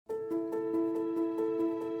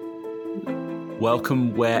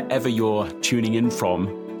Welcome wherever you're tuning in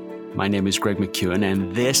from. My name is Greg McKeown,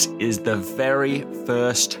 and this is the very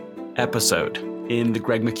first episode in the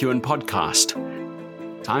Greg McKeown podcast.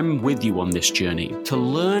 I'm with you on this journey to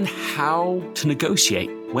learn how to negotiate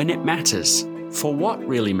when it matters, for what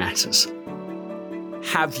really matters.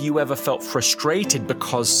 Have you ever felt frustrated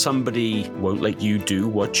because somebody won't let you do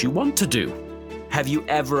what you want to do? Have you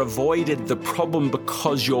ever avoided the problem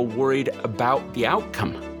because you're worried about the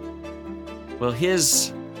outcome? Well,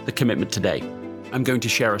 here's the commitment today. I'm going to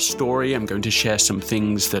share a story. I'm going to share some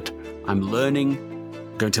things that I'm learning.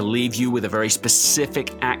 I'm going to leave you with a very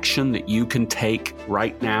specific action that you can take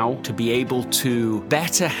right now to be able to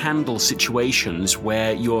better handle situations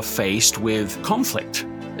where you're faced with conflict,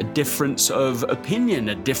 a difference of opinion,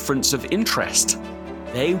 a difference of interest.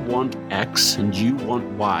 They want X and you want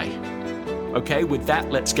Y. Okay, with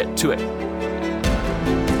that, let's get to it.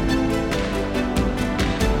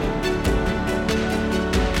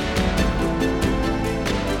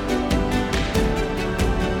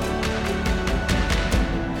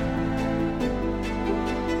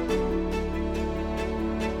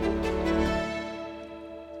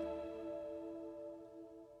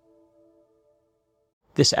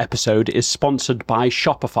 This episode is sponsored by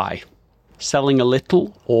Shopify. Selling a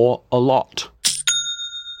little or a lot.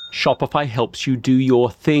 Shopify helps you do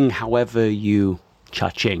your thing however you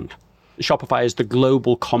cha-ching. Shopify is the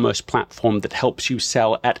global commerce platform that helps you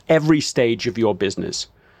sell at every stage of your business.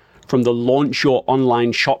 From the launch your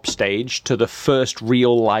online shop stage to the first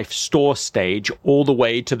real life store stage, all the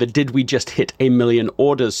way to the did we just hit 1 million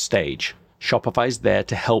orders stage. Shopify's there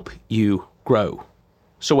to help you grow.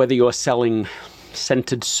 So whether you're selling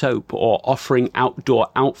scented soap or offering outdoor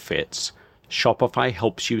outfits, Shopify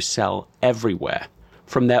helps you sell everywhere.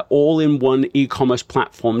 From their all-in-one e-commerce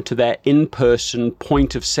platform to their in-person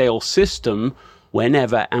point-of-sale system,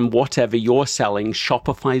 whenever and whatever you're selling,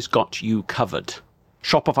 Shopify's got you covered.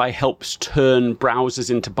 Shopify helps turn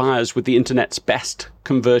browsers into buyers with the internet's best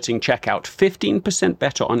converting checkout, 15%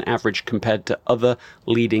 better on average compared to other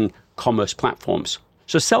leading commerce platforms.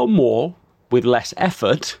 So sell more with less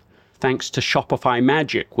effort, thanks to Shopify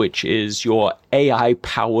Magic, which is your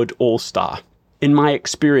AI-powered all-star. In my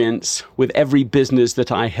experience with every business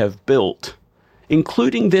that I have built,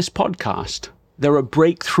 including this podcast, there are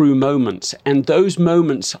breakthrough moments, and those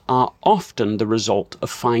moments are often the result of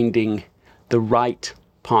finding the right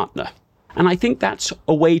partner. And I think that's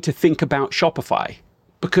a way to think about Shopify,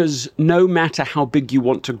 because no matter how big you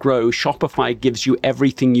want to grow, Shopify gives you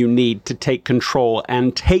everything you need to take control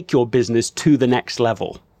and take your business to the next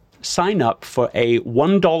level. Sign up for a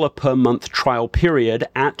 $1 per month trial period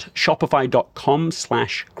at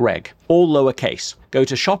shopify.com/Greg, all lowercase. Go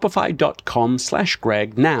to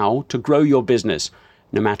shopify.com/Greg now to grow your business,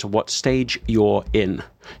 no matter what stage you're in.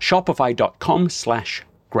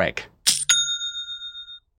 Shopify.com/Greg.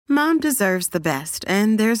 Mom deserves the best,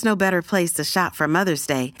 and there's no better place to shop for Mother's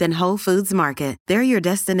Day than Whole Foods Market. They're your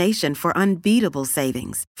destination for unbeatable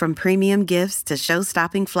savings, from premium gifts to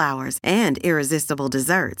show-stopping flowers and irresistible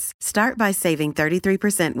desserts. Start by saving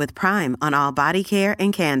 33% with Prime on all body care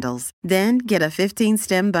and candles. Then get a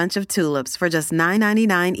 15-stem bunch of tulips for just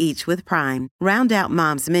 $9.99 each with Prime. Round out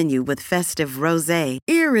Mom's menu with festive rosé,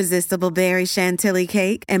 irresistible berry chantilly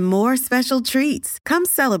cake, and more special treats. Come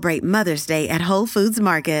celebrate Mother's Day at Whole Foods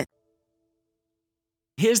Market.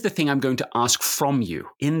 Here's the thing I'm going to ask from you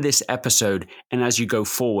in this episode and as you go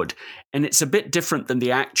forward. And it's a bit different than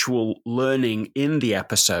the actual learning in the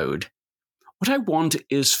episode. What I want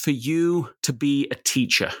is for you to be a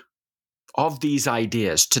teacher of these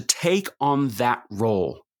ideas, to take on that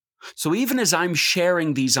role. So even as I'm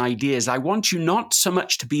sharing these ideas, I want you not so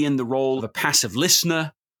much to be in the role of a passive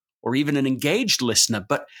listener or even an engaged listener,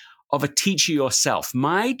 but of a teacher yourself.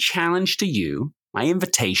 My challenge to you, my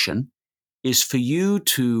invitation, is for you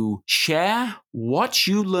to share what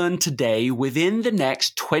you learned today within the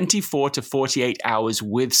next 24 to 48 hours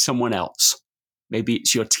with someone else. Maybe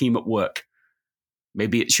it's your team at work.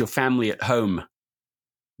 Maybe it's your family at home.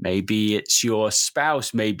 Maybe it's your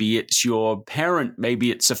spouse. Maybe it's your parent. Maybe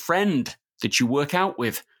it's a friend that you work out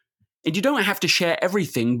with. And you don't have to share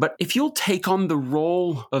everything, but if you'll take on the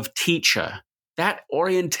role of teacher, that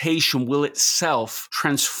orientation will itself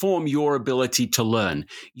transform your ability to learn.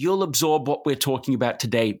 You'll absorb what we're talking about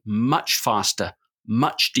today much faster,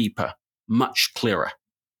 much deeper, much clearer.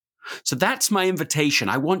 So that's my invitation.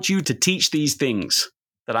 I want you to teach these things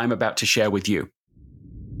that I'm about to share with you.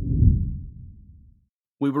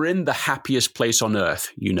 We were in the happiest place on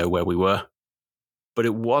earth. You know where we were. But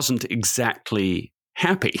it wasn't exactly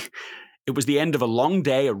happy. It was the end of a long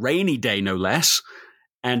day, a rainy day no less.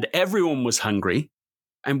 And everyone was hungry,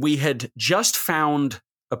 And we had just found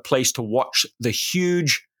a place to watch the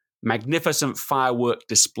huge, magnificent firework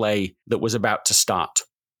display that was about to start.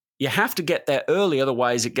 You have to get there early,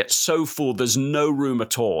 otherwise it gets so full there's no room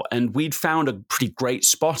at all. And we'd found a pretty great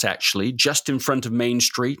spot, actually, just in front of Main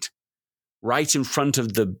Street, right in front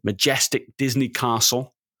of the majestic Disney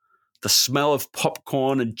castle. The smell of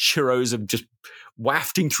popcorn and churros of just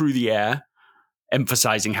wafting through the air,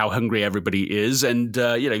 emphasizing how hungry everybody is. And,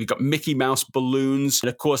 you've got Mickey Mouse balloons and,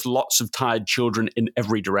 of course, lots of tired children in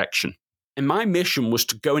every direction. And my mission was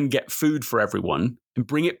to go and get food for everyone and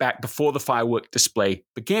bring it back before the firework display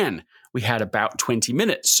began. We had about 20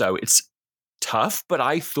 minutes, so it's tough, but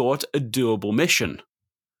I thought a doable mission.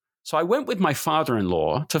 So I went with my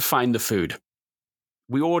father-in-law to find the food.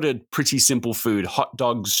 We ordered pretty simple food, hot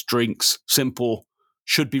dogs, drinks, simple,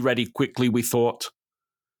 should be ready quickly, we thought.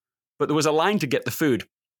 But there was a line to get the food,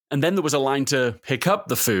 and then there was a line to pick up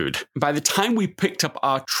the food. By the time we picked up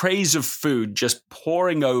our trays of food just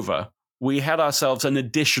pouring over, we had ourselves an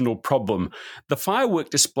additional problem. The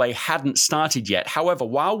firework display hadn't started yet. However,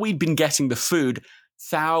 while we'd been getting the food,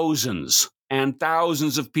 thousands and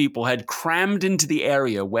thousands of people had crammed into the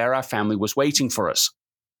area where our family was waiting for us.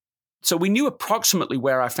 So we knew approximately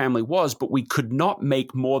where our family was, but we could not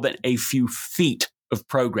make more than a few feet of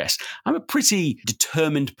progress. I'm a pretty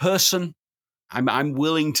determined person. I'm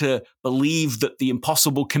willing to believe that the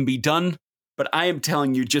impossible can be done. But I am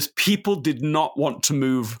telling you, just people did not want to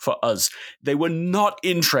move for us. They were not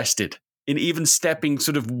interested in even stepping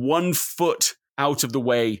sort of 1 foot out of the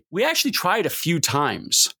way. We actually tried a few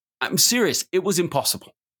times. I'm serious, it was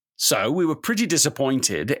impossible. So we were pretty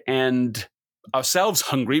disappointed and ourselves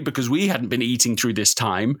hungry because we hadn't been eating through this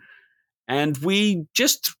time. And we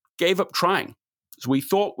just gave up trying. So we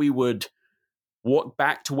thought we would walk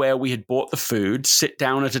back to where we had bought the food, sit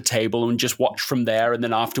down at a table and just watch from there. And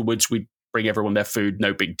then afterwards we'd bring everyone their food,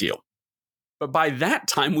 no big deal. But by that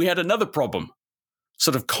time, we had another problem,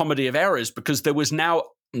 sort of comedy of errors, because there was now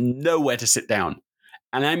nowhere to sit down.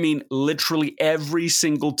 And I mean, literally every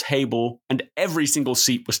single table and every single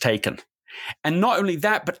seat was taken. And not only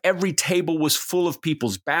that, but every table was full of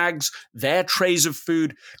people's bags, their trays of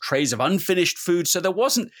food, trays of unfinished food. So there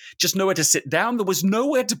wasn't just nowhere to sit down. There was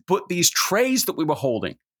nowhere to put these trays that we were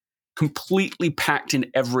holding, completely packed in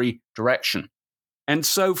every direction. And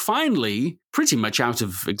so finally, pretty much out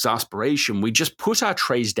of exasperation, we just put our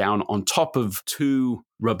trays down on top of 2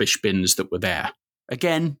 rubbish bins that were there.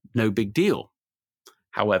 Again, no big deal.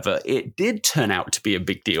 However, it did turn out to be a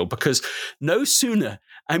big deal because no sooner,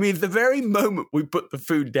 the very moment we put the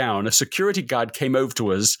food down, a security guard came over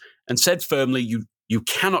to us and said firmly, you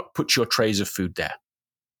cannot put your trays of food there.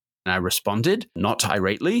 And I responded, not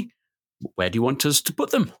irately, where do you want us to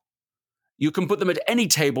put them? You can put them at any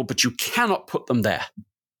table, but you cannot put them there.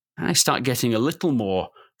 And I start getting a little more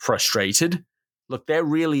frustrated. Look, there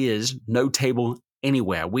really is no table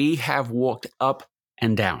anywhere. We have walked up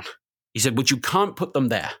and down. He said, but you can't put them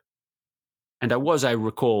there. And I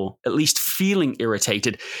recall, at least feeling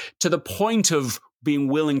irritated to the point of being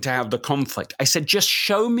willing to have the conflict. I said, just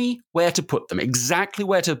show me where to put them, exactly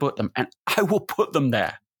where to put them, and I will put them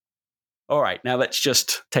there. All right, now let's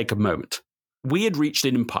just take a moment. We had reached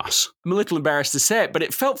an impasse. I'm a little embarrassed to say it, but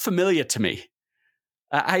it felt familiar to me.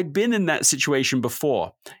 I'd been in that situation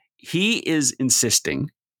before. He is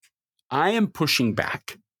insisting. I am pushing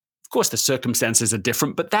back. Of course, the circumstances are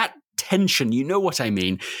different, but that tension, you know what I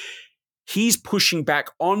mean. He's pushing back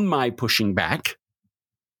on my pushing back.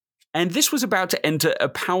 And this was about to enter a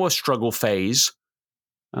power struggle phase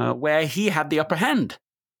where he had the upper hand.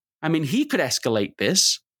 He could escalate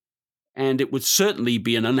this. And it would certainly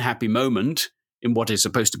be an unhappy moment in what is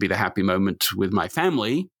supposed to be the happy moment with my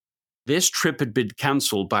family. This trip had been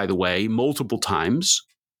cancelled, by the way, multiple times.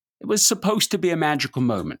 It was supposed to be a magical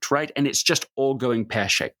moment, right? And it's just all going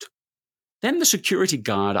pear-shaped. Then the security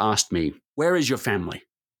guard asked me, where is your family?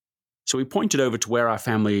 So we pointed over to where our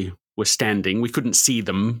family was standing. We couldn't see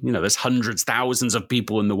them. There's hundreds, thousands of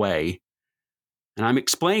people in the way. And I'm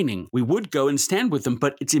explaining, we would go and stand with them,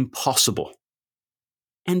 but it's impossible.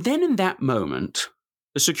 And then in that moment,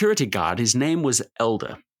 the security guard, his name was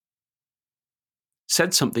Elder,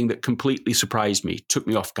 said something that completely surprised me, took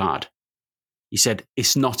me off guard. He said,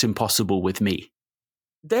 it's not impossible with me.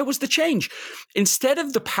 There was the change. Instead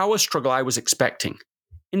of the power struggle I was expecting,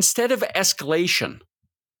 instead of escalation,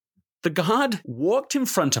 the guard walked in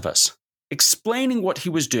front of us, explaining what he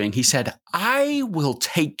was doing. He said, I will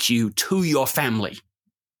take you to your family.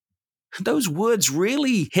 Those words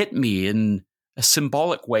really hit me in a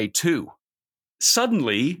symbolic way too.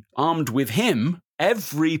 Suddenly, armed with him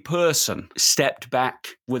Every person stepped back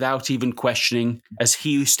without even questioning as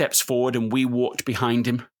he steps forward and we walked behind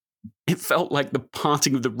him. It felt like the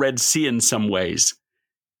parting of the Red Sea in some ways.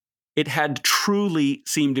 It had truly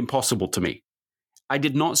seemed impossible to me. I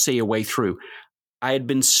did not see a way through. I had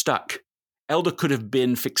been stuck. Elder could have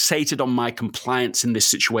been fixated on my compliance in this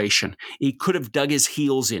situation. He could have dug his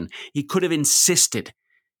heels in. He could have insisted.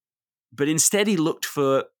 But instead he looked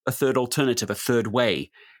for a third alternative, a third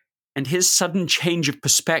way. And his sudden change of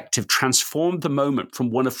perspective transformed the moment from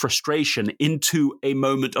one of frustration into a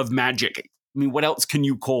moment of magic. I mean, what else can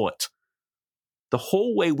you call it? The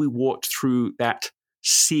whole way we walked through that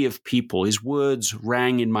sea of people, his words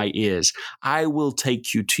rang in my ears. I will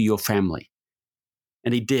take you to your family.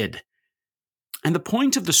 And he did. And the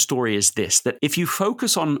point of the story is this, that if you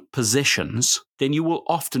focus on positions, then you will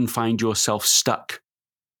often find yourself stuck.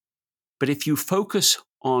 But if you focus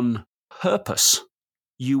on purpose,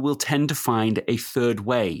 you will tend to find a third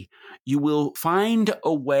way. You will find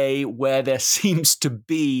a way where there seems to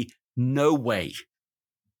be no way.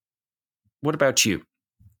 What about you?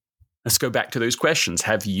 Let's go back to those questions.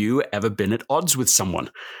 Have you ever been at odds with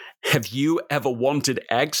someone? Have you ever wanted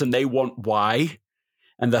X and they want Y?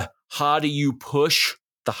 And the harder you push,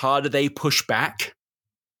 the harder they push back.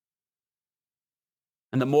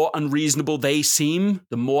 And the more unreasonable they seem,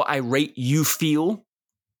 the more irate you feel.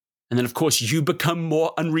 And then, of course, you become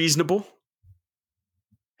more unreasonable.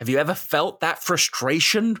 Have you ever felt that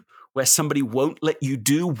frustration where somebody won't let you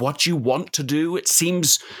do what you want to do? It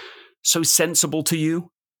seems so sensible to you.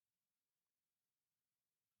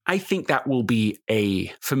 I think that will be a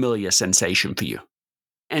familiar sensation for you.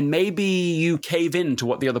 And maybe you cave in to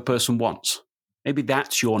what the other person wants. Maybe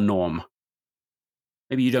that's your norm.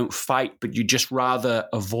 Maybe you don't fight, but you just rather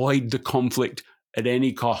avoid the conflict at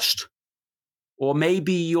any cost. Or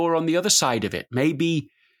maybe you're on the other side of it. Maybe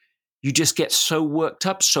you just get so worked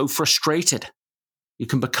up, so frustrated. You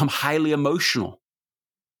can become highly emotional,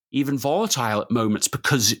 even volatile at moments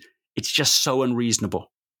because it's just so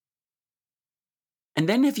unreasonable. And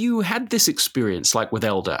then have you had this experience like with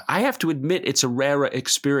Elder? I have to admit it's a rarer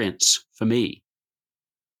experience for me,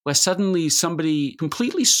 where suddenly somebody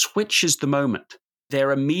completely switches the moment.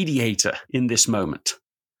 They're a mediator in this moment.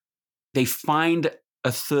 They find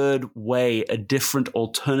a third way, a different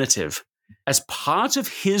alternative. As part of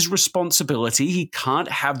his responsibility, he can't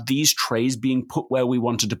have these trays being put where we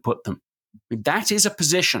wanted to put them. I mean, that is a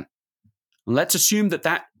position. And let's assume that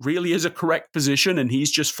that really is a correct position and he's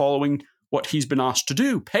just following what he's been asked to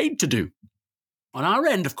do, paid to do. On our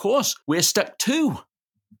end, of course, we're stuck too.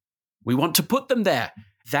 We want to put them there.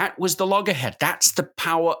 That was the loggerhead. That's the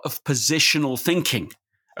power of positional thinking.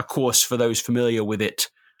 Of course, for those familiar with it,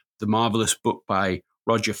 the marvelous book by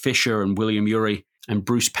Roger Fisher and William Ury and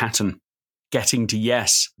Bruce Patton, Getting to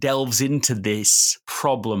Yes, delves into this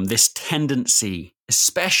problem, this tendency,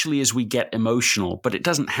 especially as we get emotional, but it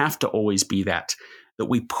doesn't have to always be that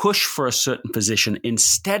we push for a certain position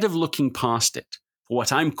instead of looking past it, for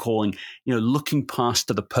what I'm calling, looking past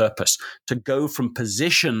to the purpose, to go from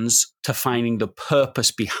positions to finding the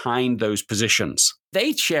purpose behind those positions.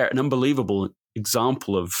 They share an unbelievable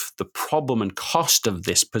example of the problem and cost of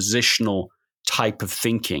this positional type of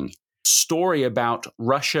thinking. Story about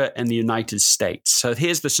Russia and the United States. So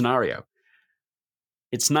here's the scenario.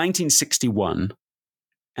 It's 1961.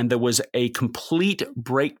 And there was a complete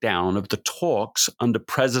breakdown of the talks under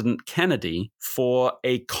President Kennedy for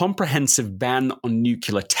a comprehensive ban on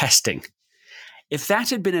nuclear testing. If that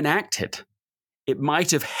had been enacted, it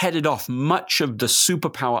might have headed off much of the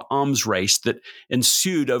superpower arms race that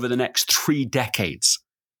ensued over the next 3 decades.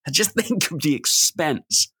 And just think of the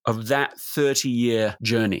expense of that 30-year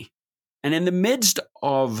journey. And in the midst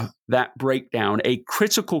of that breakdown, a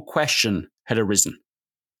critical question had arisen.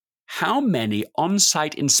 How many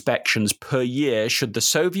on-site inspections per year should the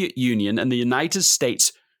Soviet Union and the United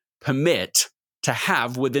States permit to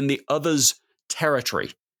have within the other's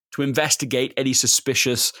territory to investigate any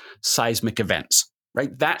suspicious seismic events?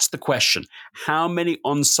 Right? That's the question. How many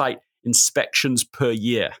on-site inspections per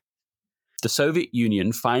year? The Soviet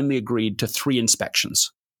Union finally agreed to 3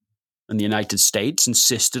 inspections, and the United States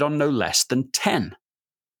insisted on no less than 10.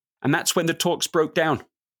 And that's when the talks broke down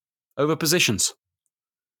over positions.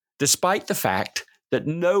 Despite the fact that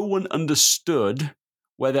no one understood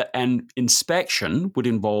whether an inspection would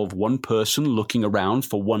involve one person looking around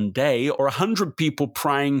for 1 day or 100 people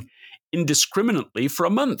prying indiscriminately for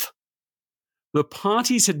a month. The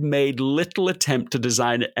parties had made little attempt to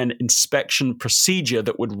design an inspection procedure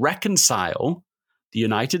that would reconcile the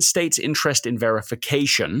United States' interest in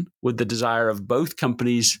verification with the desire of both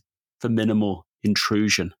companies for minimal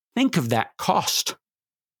intrusion. Think of that cost.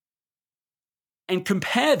 and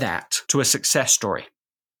compare that to a success story.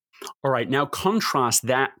 All right, now contrast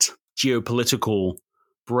that geopolitical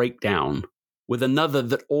breakdown with another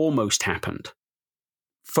that almost happened.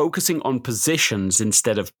 Focusing on positions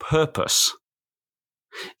instead of purpose.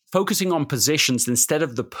 Focusing on positions instead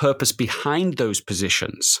of the purpose behind those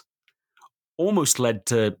positions almost led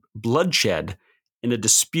to bloodshed in a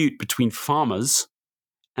dispute between farmers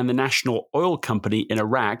and the national oil company in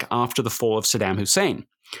Iraq after the fall of Saddam Hussein.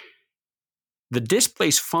 The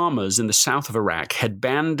displaced farmers in the south of Iraq had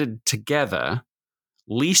banded together,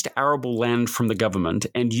 leased arable land from the government,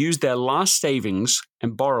 and used their last savings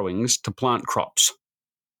and borrowings to plant crops.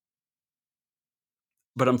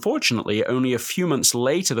 But unfortunately, only a few months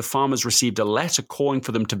later, the farmers received a letter calling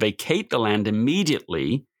for them to vacate the land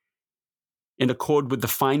immediately in accord with the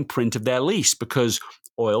fine print of their lease because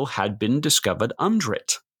oil had been discovered under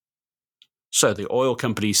it. So the oil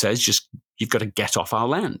company says, you've got to get off our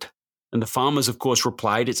land. And the farmers, of course,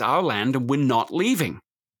 replied, it's our land and we're not leaving.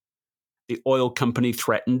 The oil company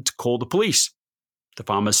threatened to call the police. The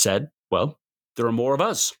farmers said, well, there are more of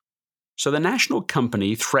us. So the national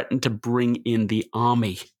company threatened to bring in the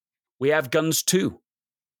army. We have guns too.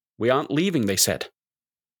 We aren't leaving, they said.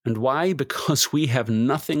 And why? Because we have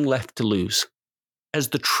nothing left to lose. As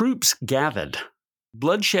the troops gathered,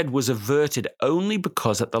 bloodshed was averted only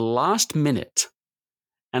because at the last minute,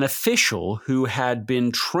 an official who had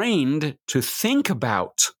been trained to think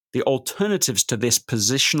about the alternatives to this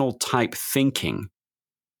positional type thinking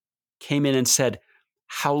came in and said,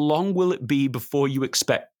 how long will it be before you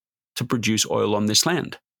expect to produce oil on this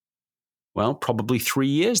land? Well, probably 3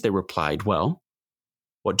 years, they replied. Well,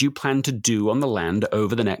 what do you plan to do on the land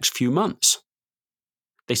over the next few months?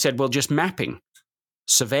 They said, well, just mapping,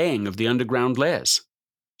 surveying of the underground layers.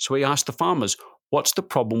 So he asked the farmers, what's the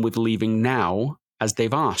problem with leaving now, as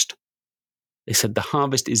they've asked? They said, the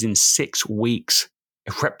harvest is in 6 weeks.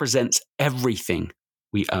 It represents everything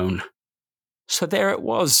we own. So there it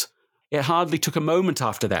was. It hardly took a moment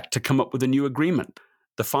after that to come up with a new agreement.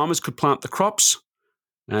 The farmers could plant the crops,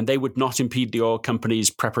 and they would not impede the oil company's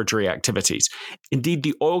preparatory activities. Indeed,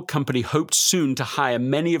 the oil company hoped soon to hire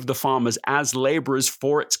many of the farmers as laborers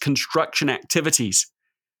for its construction activities,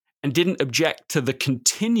 and didn't object to the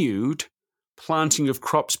continued planting of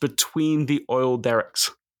crops between the oil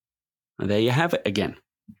derricks. And there you have it again.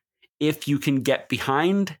 If you can get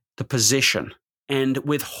behind the position and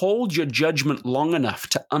withhold your judgment long enough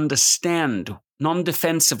to understand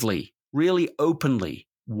non-defensively, really openly,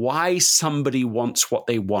 why somebody wants what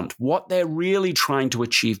they want, what they're really trying to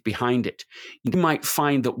achieve behind it, you might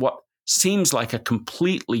find that what seems like a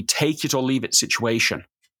completely take it or leave it situation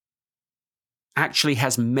actually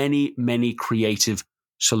has many, many creative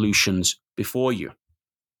solutions before you.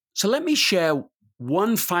 So let me share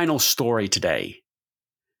one final story today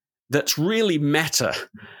that's really meta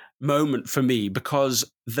moment for me, because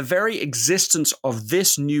the very existence of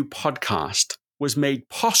this new podcast was made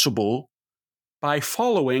possible by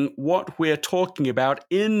following what we're talking about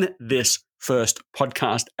in this first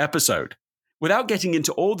podcast episode. Without getting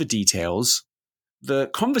into all the details, the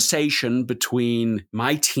conversation between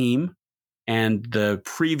my team and the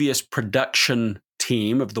previous production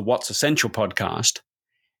team of the What's Essential podcast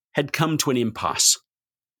had come to an impasse.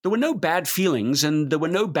 There were no bad feelings and there were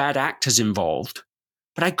no bad actors involved,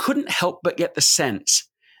 but I couldn't help but get the sense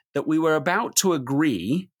that we were about to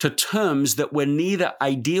agree to terms that were neither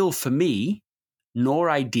ideal for me nor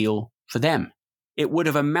ideal for them. It would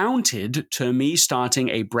have amounted to me starting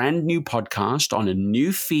a brand new podcast on a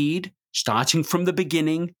new feed, starting from the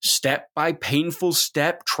beginning, step by painful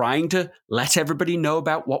step, trying to let everybody know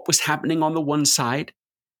about what was happening on the one side.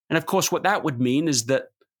 And of course, what that would mean is that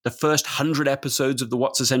the first 100 episodes of the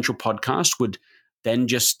What's Essential podcast would then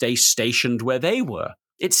just stay stationed where they were.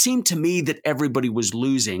 It seemed to me that everybody was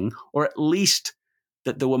losing, or at least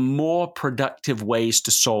that there were more productive ways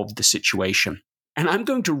to solve the situation. And I'm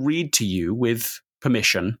going to read to you, with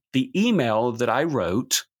permission, the email that I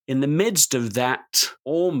wrote in the midst of that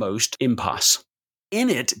almost impasse. In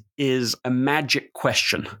it is a magic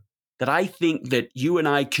question that I think that you and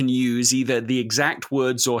I can use, either the exact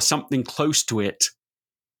words or something close to it,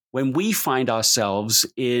 when we find ourselves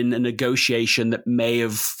in a negotiation that may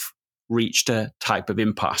have reached a type of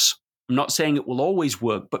impasse. I'm not saying it will always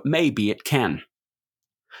work, but maybe it can.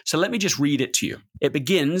 So let me just read it to you. It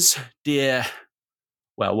begins, dear,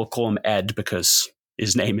 well, we'll call him Ed because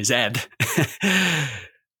his name is Ed.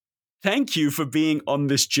 Thank you for being on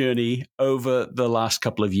this journey over the last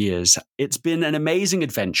couple of years. It's been an amazing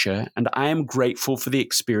adventure, and I am grateful for the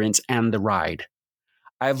experience and the ride.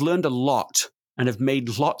 I have learned a lot and have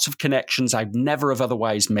made lots of connections I've never have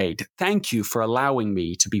otherwise made. Thank you for allowing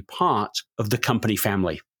me to be part of the company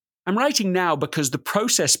family. I'm writing now because the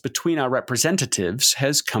process between our representatives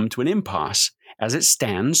has come to an impasse. As it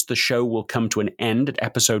stands, the show will come to an end at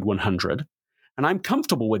episode 100, and I'm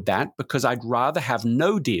comfortable with that because I'd rather have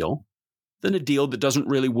no deal than a deal that doesn't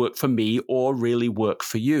really work for me or really work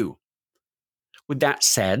for you. With that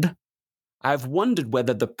said, I've wondered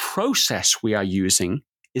whether the process we are using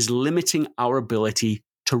is limiting our ability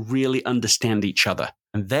to really understand each other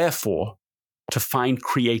and therefore to find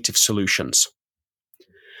creative solutions.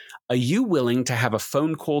 Are you willing to have a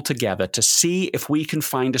phone call together to see if we can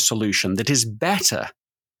find a solution that is better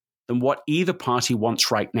than what either party wants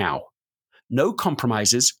right now? No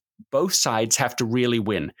compromises. Both sides have to really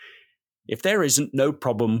win. If there isn't, no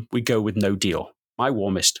problem, we go with no deal. My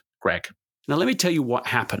warmest, Greg. Now, let me tell you what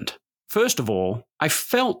happened. First of all, I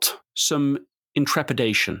felt some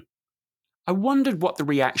intrepidation. I wondered what the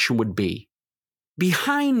reaction would be.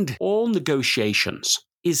 Behind all negotiations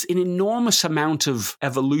is an enormous amount of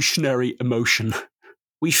evolutionary emotion.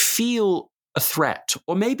 We feel a threat,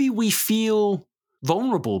 or maybe we feel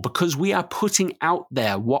vulnerable because we are putting out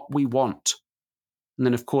there what we want. And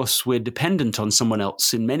then, of course, we're dependent on someone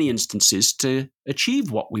else in many instances to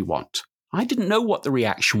achieve what we want. I didn't know what the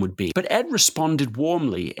reaction would be, but Ed responded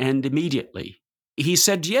warmly and immediately. He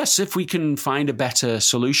said, yes, if we can find a better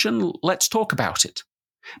solution, let's talk about it.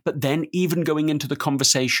 But then, even going into the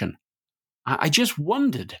conversation, I just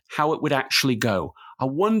wondered how it would actually go. I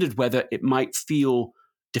wondered whether it might feel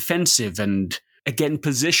defensive and, again,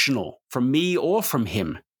 positional from me or from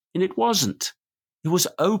him. And it wasn't. It was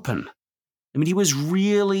open. I mean, he was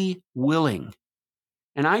really willing.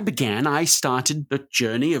 And I started the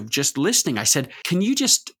journey of just listening. I said, can you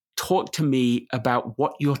just talk to me about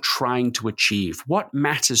what you're trying to achieve? What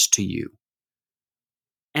matters to you?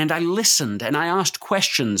 And I listened and I asked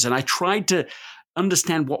questions and I tried to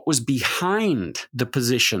understand what was behind the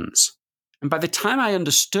positions. And by the time I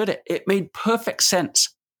understood it, it made perfect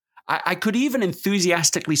sense. I could even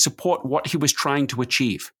enthusiastically support what he was trying to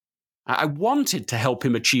achieve. I wanted to help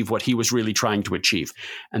him achieve what he was really trying to achieve.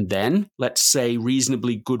 And then, let's say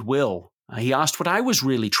reasonably goodwill, he asked what I was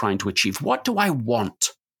really trying to achieve. What do I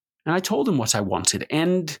want? And I told him what I wanted.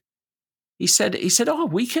 And he said, oh,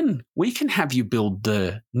 we can have you build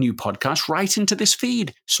the new podcast right into this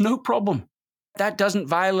feed. It's no problem. That doesn't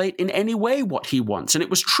violate in any way what he wants. And it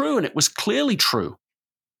was true, and it was clearly true.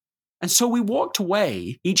 And so we walked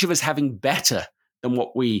away, each of us having better than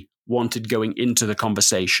what we wanted going into the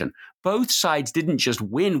conversation. Both sides didn't just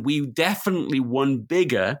win. We definitely won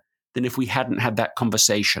bigger than if we hadn't had that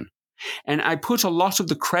conversation. And I put a lot of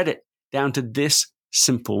the credit down to this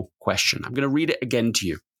simple question. I'm going to read it again to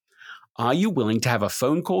you. Are you willing to have a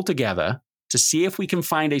phone call together to see if we can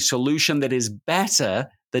find a solution that is better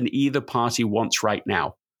than either party wants right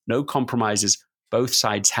now? No compromises. Both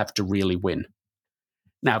sides have to really win.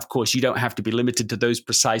 Now, of course, you don't have to be limited to those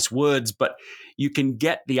precise words, but you can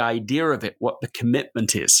get the idea of it, what the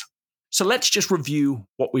commitment is. So let's just review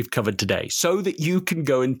what we've covered today so that you can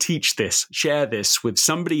go and teach this, share this with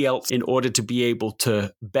somebody else in order to be able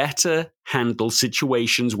to better handle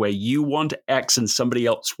situations where you want X and somebody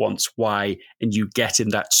else wants Y, and you get in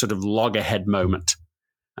that sort of loggerhead moment.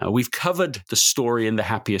 We've covered the story in The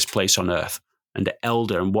Happiest Place on Earth and the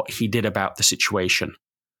elder and what he did about the situation.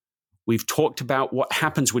 We've talked about what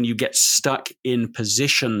happens when you get stuck in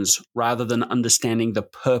positions rather than understanding the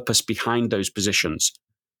purpose behind those positions.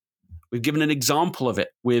 We've given an example of it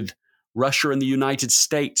with Russia and the United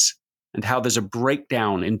States and how there's a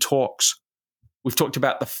breakdown in talks. We've talked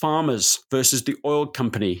about the farmers versus the oil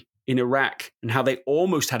company in Iraq and how they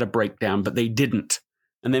almost had a breakdown, but they didn't.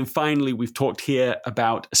 And then finally, we've talked here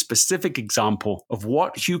about a specific example of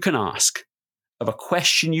what you can ask, of a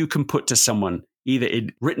question you can put to someone, either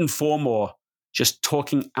in written form or just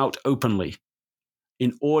talking out openly,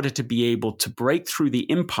 in order to be able to break through the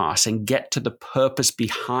impasse and get to the purpose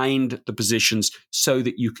behind the positions so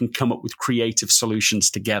that you can come up with creative solutions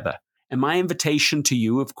together. And my invitation to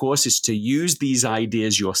you, of course, is to use these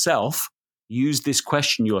ideas yourself, use this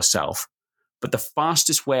question yourself. But the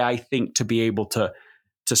fastest way, I think, to be able to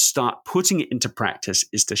start putting it into practice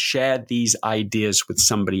is to share these ideas with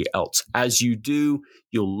somebody else. As you do,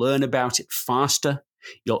 you'll learn about it faster.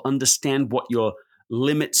 You'll understand what your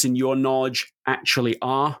limits in your knowledge actually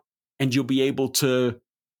are, and you'll be able to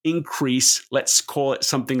increase, let's call it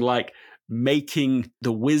something like making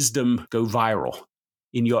the wisdom go viral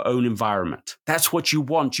in your own environment. That's what you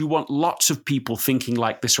want. You want lots of people thinking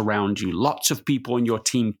like this around you, lots of people in your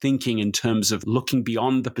team thinking in terms of looking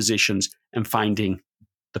beyond the positions and finding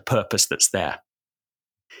the purpose that's there.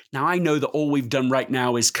 Now, I know that all we've done right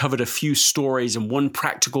now is covered a few stories and one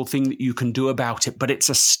practical thing that you can do about it, but it's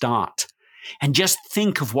a start. And just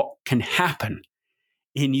think of what can happen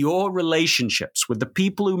in your relationships with the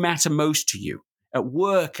people who matter most to you, at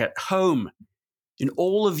work, at home, in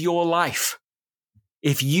all of your life.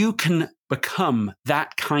 If you can become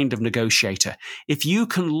that kind of negotiator, if you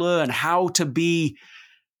can learn how to be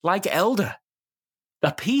like Elder,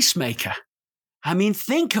 the peacemaker, I mean,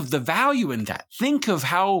 think of the value in that. Think of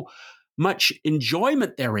how much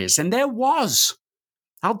enjoyment there is. And there was.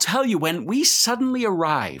 I'll tell you, when we suddenly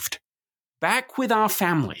arrived back with our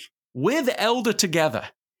family, with Elder together,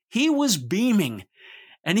 he was beaming.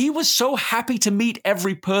 And he was so happy to meet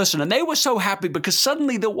every person. And they were so happy because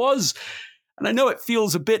suddenly there was, and I know it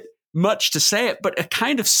feels a bit much to say it, but a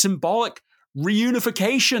kind of symbolic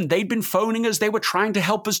reunification. They'd been phoning us. They were trying to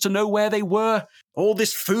help us to know where they were. All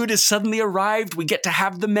this food has suddenly arrived. We get to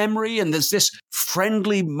have the memory. And there's this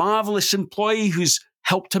friendly, marvelous employee who's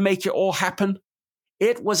helped to make it all happen.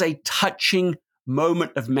 It was a touching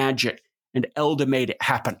moment of magic, and Elder made it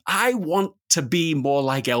happen. I want to be more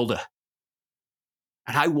like Elder.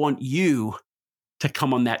 And I want you to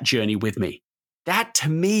come on that journey with me. That, to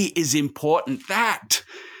me, is important. That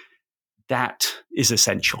is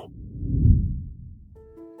essential.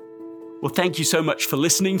 Well, thank you so much for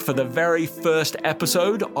listening for the very first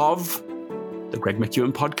episode of the Greg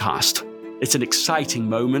McKeown Podcast. It's an exciting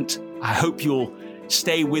moment. I hope you'll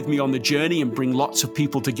stay with me on the journey and bring lots of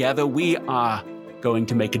people together. We are going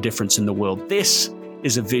to make a difference in the world. This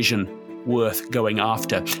is a vision worth going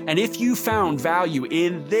after. And if you found value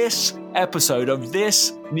in this episode of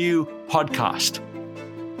this new podcast,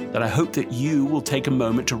 then I hope that you will take a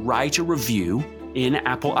moment to write a review in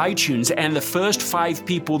Apple iTunes. And the first 5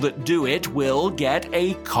 people that do it will get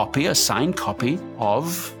a signed copy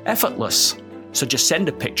of Effortless. So just send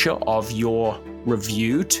a picture of your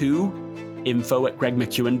review to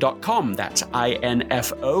info@gregmckeown.com. That's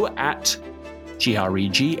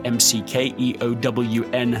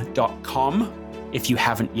info@gregmckeown.com. If you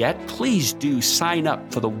haven't yet, please do sign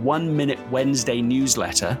up for the 1 Minute Wednesday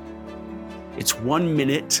newsletter. It's 1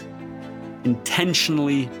 minute,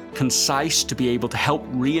 intentionally concise, to be able to help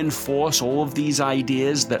reinforce all of these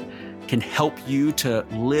ideas that can help you to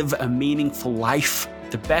live a meaningful life.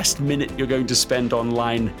 The best minute you're going to spend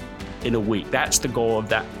online in a week. That's the goal of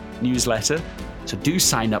that newsletter. So do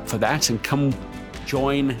sign up for that and come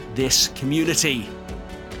join this community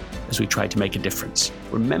as we try to make a difference.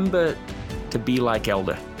 Remember to be like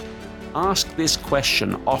Elder. Ask this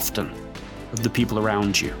question often of the people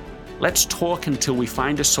around you. Let's talk until we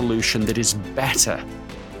find a solution that is better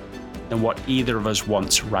than what either of us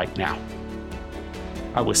wants right now.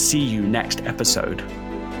 I will see you next episode.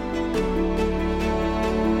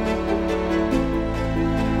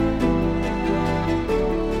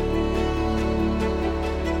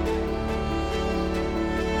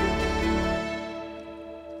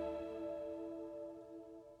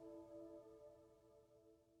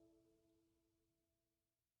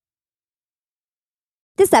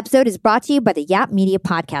 This episode is brought to you by the Yap Media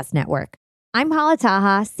Podcast Network. I'm Hala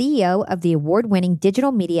Taha, CEO of the award-winning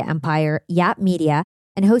digital media empire, Yap Media,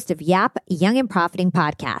 and host of Yap Young and Profiting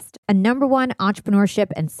Podcast, a #1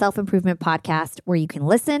 entrepreneurship and self-improvement podcast where you can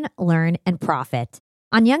listen, learn, and profit.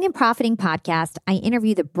 On Young and Profiting Podcast, I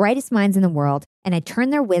interview the brightest minds in the world, and I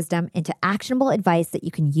turn their wisdom into actionable advice that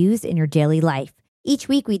you can use in your daily life. Each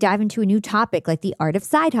week, we dive into a new topic like the art of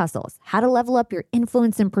side hustles, how to level up your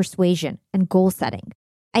influence and persuasion, and goal setting.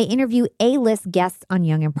 I interview A-list guests on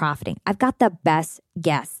Young and Profiting. I've got the best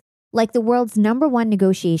guests, like the world's #1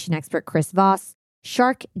 negotiation expert, Chris Voss,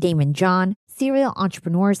 Shark Damon John, serial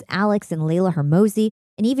entrepreneurs Alex and Layla Hermosi,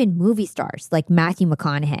 and even movie stars like Matthew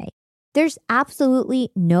McConaughey. There's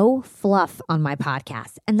absolutely no fluff on my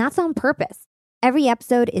podcast, and that's on purpose. Every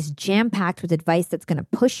episode is jam-packed with advice that's going to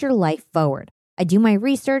push your life forward. I do my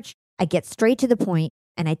research, I get straight to the point,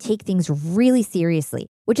 and I take things really seriously,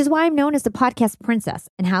 which is why I'm known as the podcast princess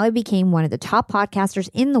and how I became one of the top podcasters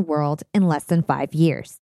in the world in less than 5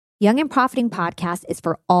 years. Young and Profiting Podcast is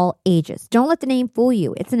for all ages. Don't let the name fool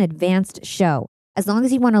you. It's an advanced show. As long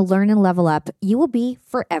as you want to learn and level up, you will be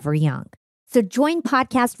forever young. So join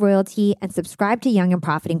Podcast Royalty and subscribe to Young and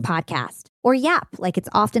Profiting Podcast, or YAP, like it's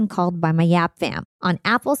often called by my YAP fam, on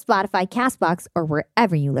Apple, Spotify, CastBox, or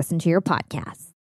wherever you listen to your podcasts.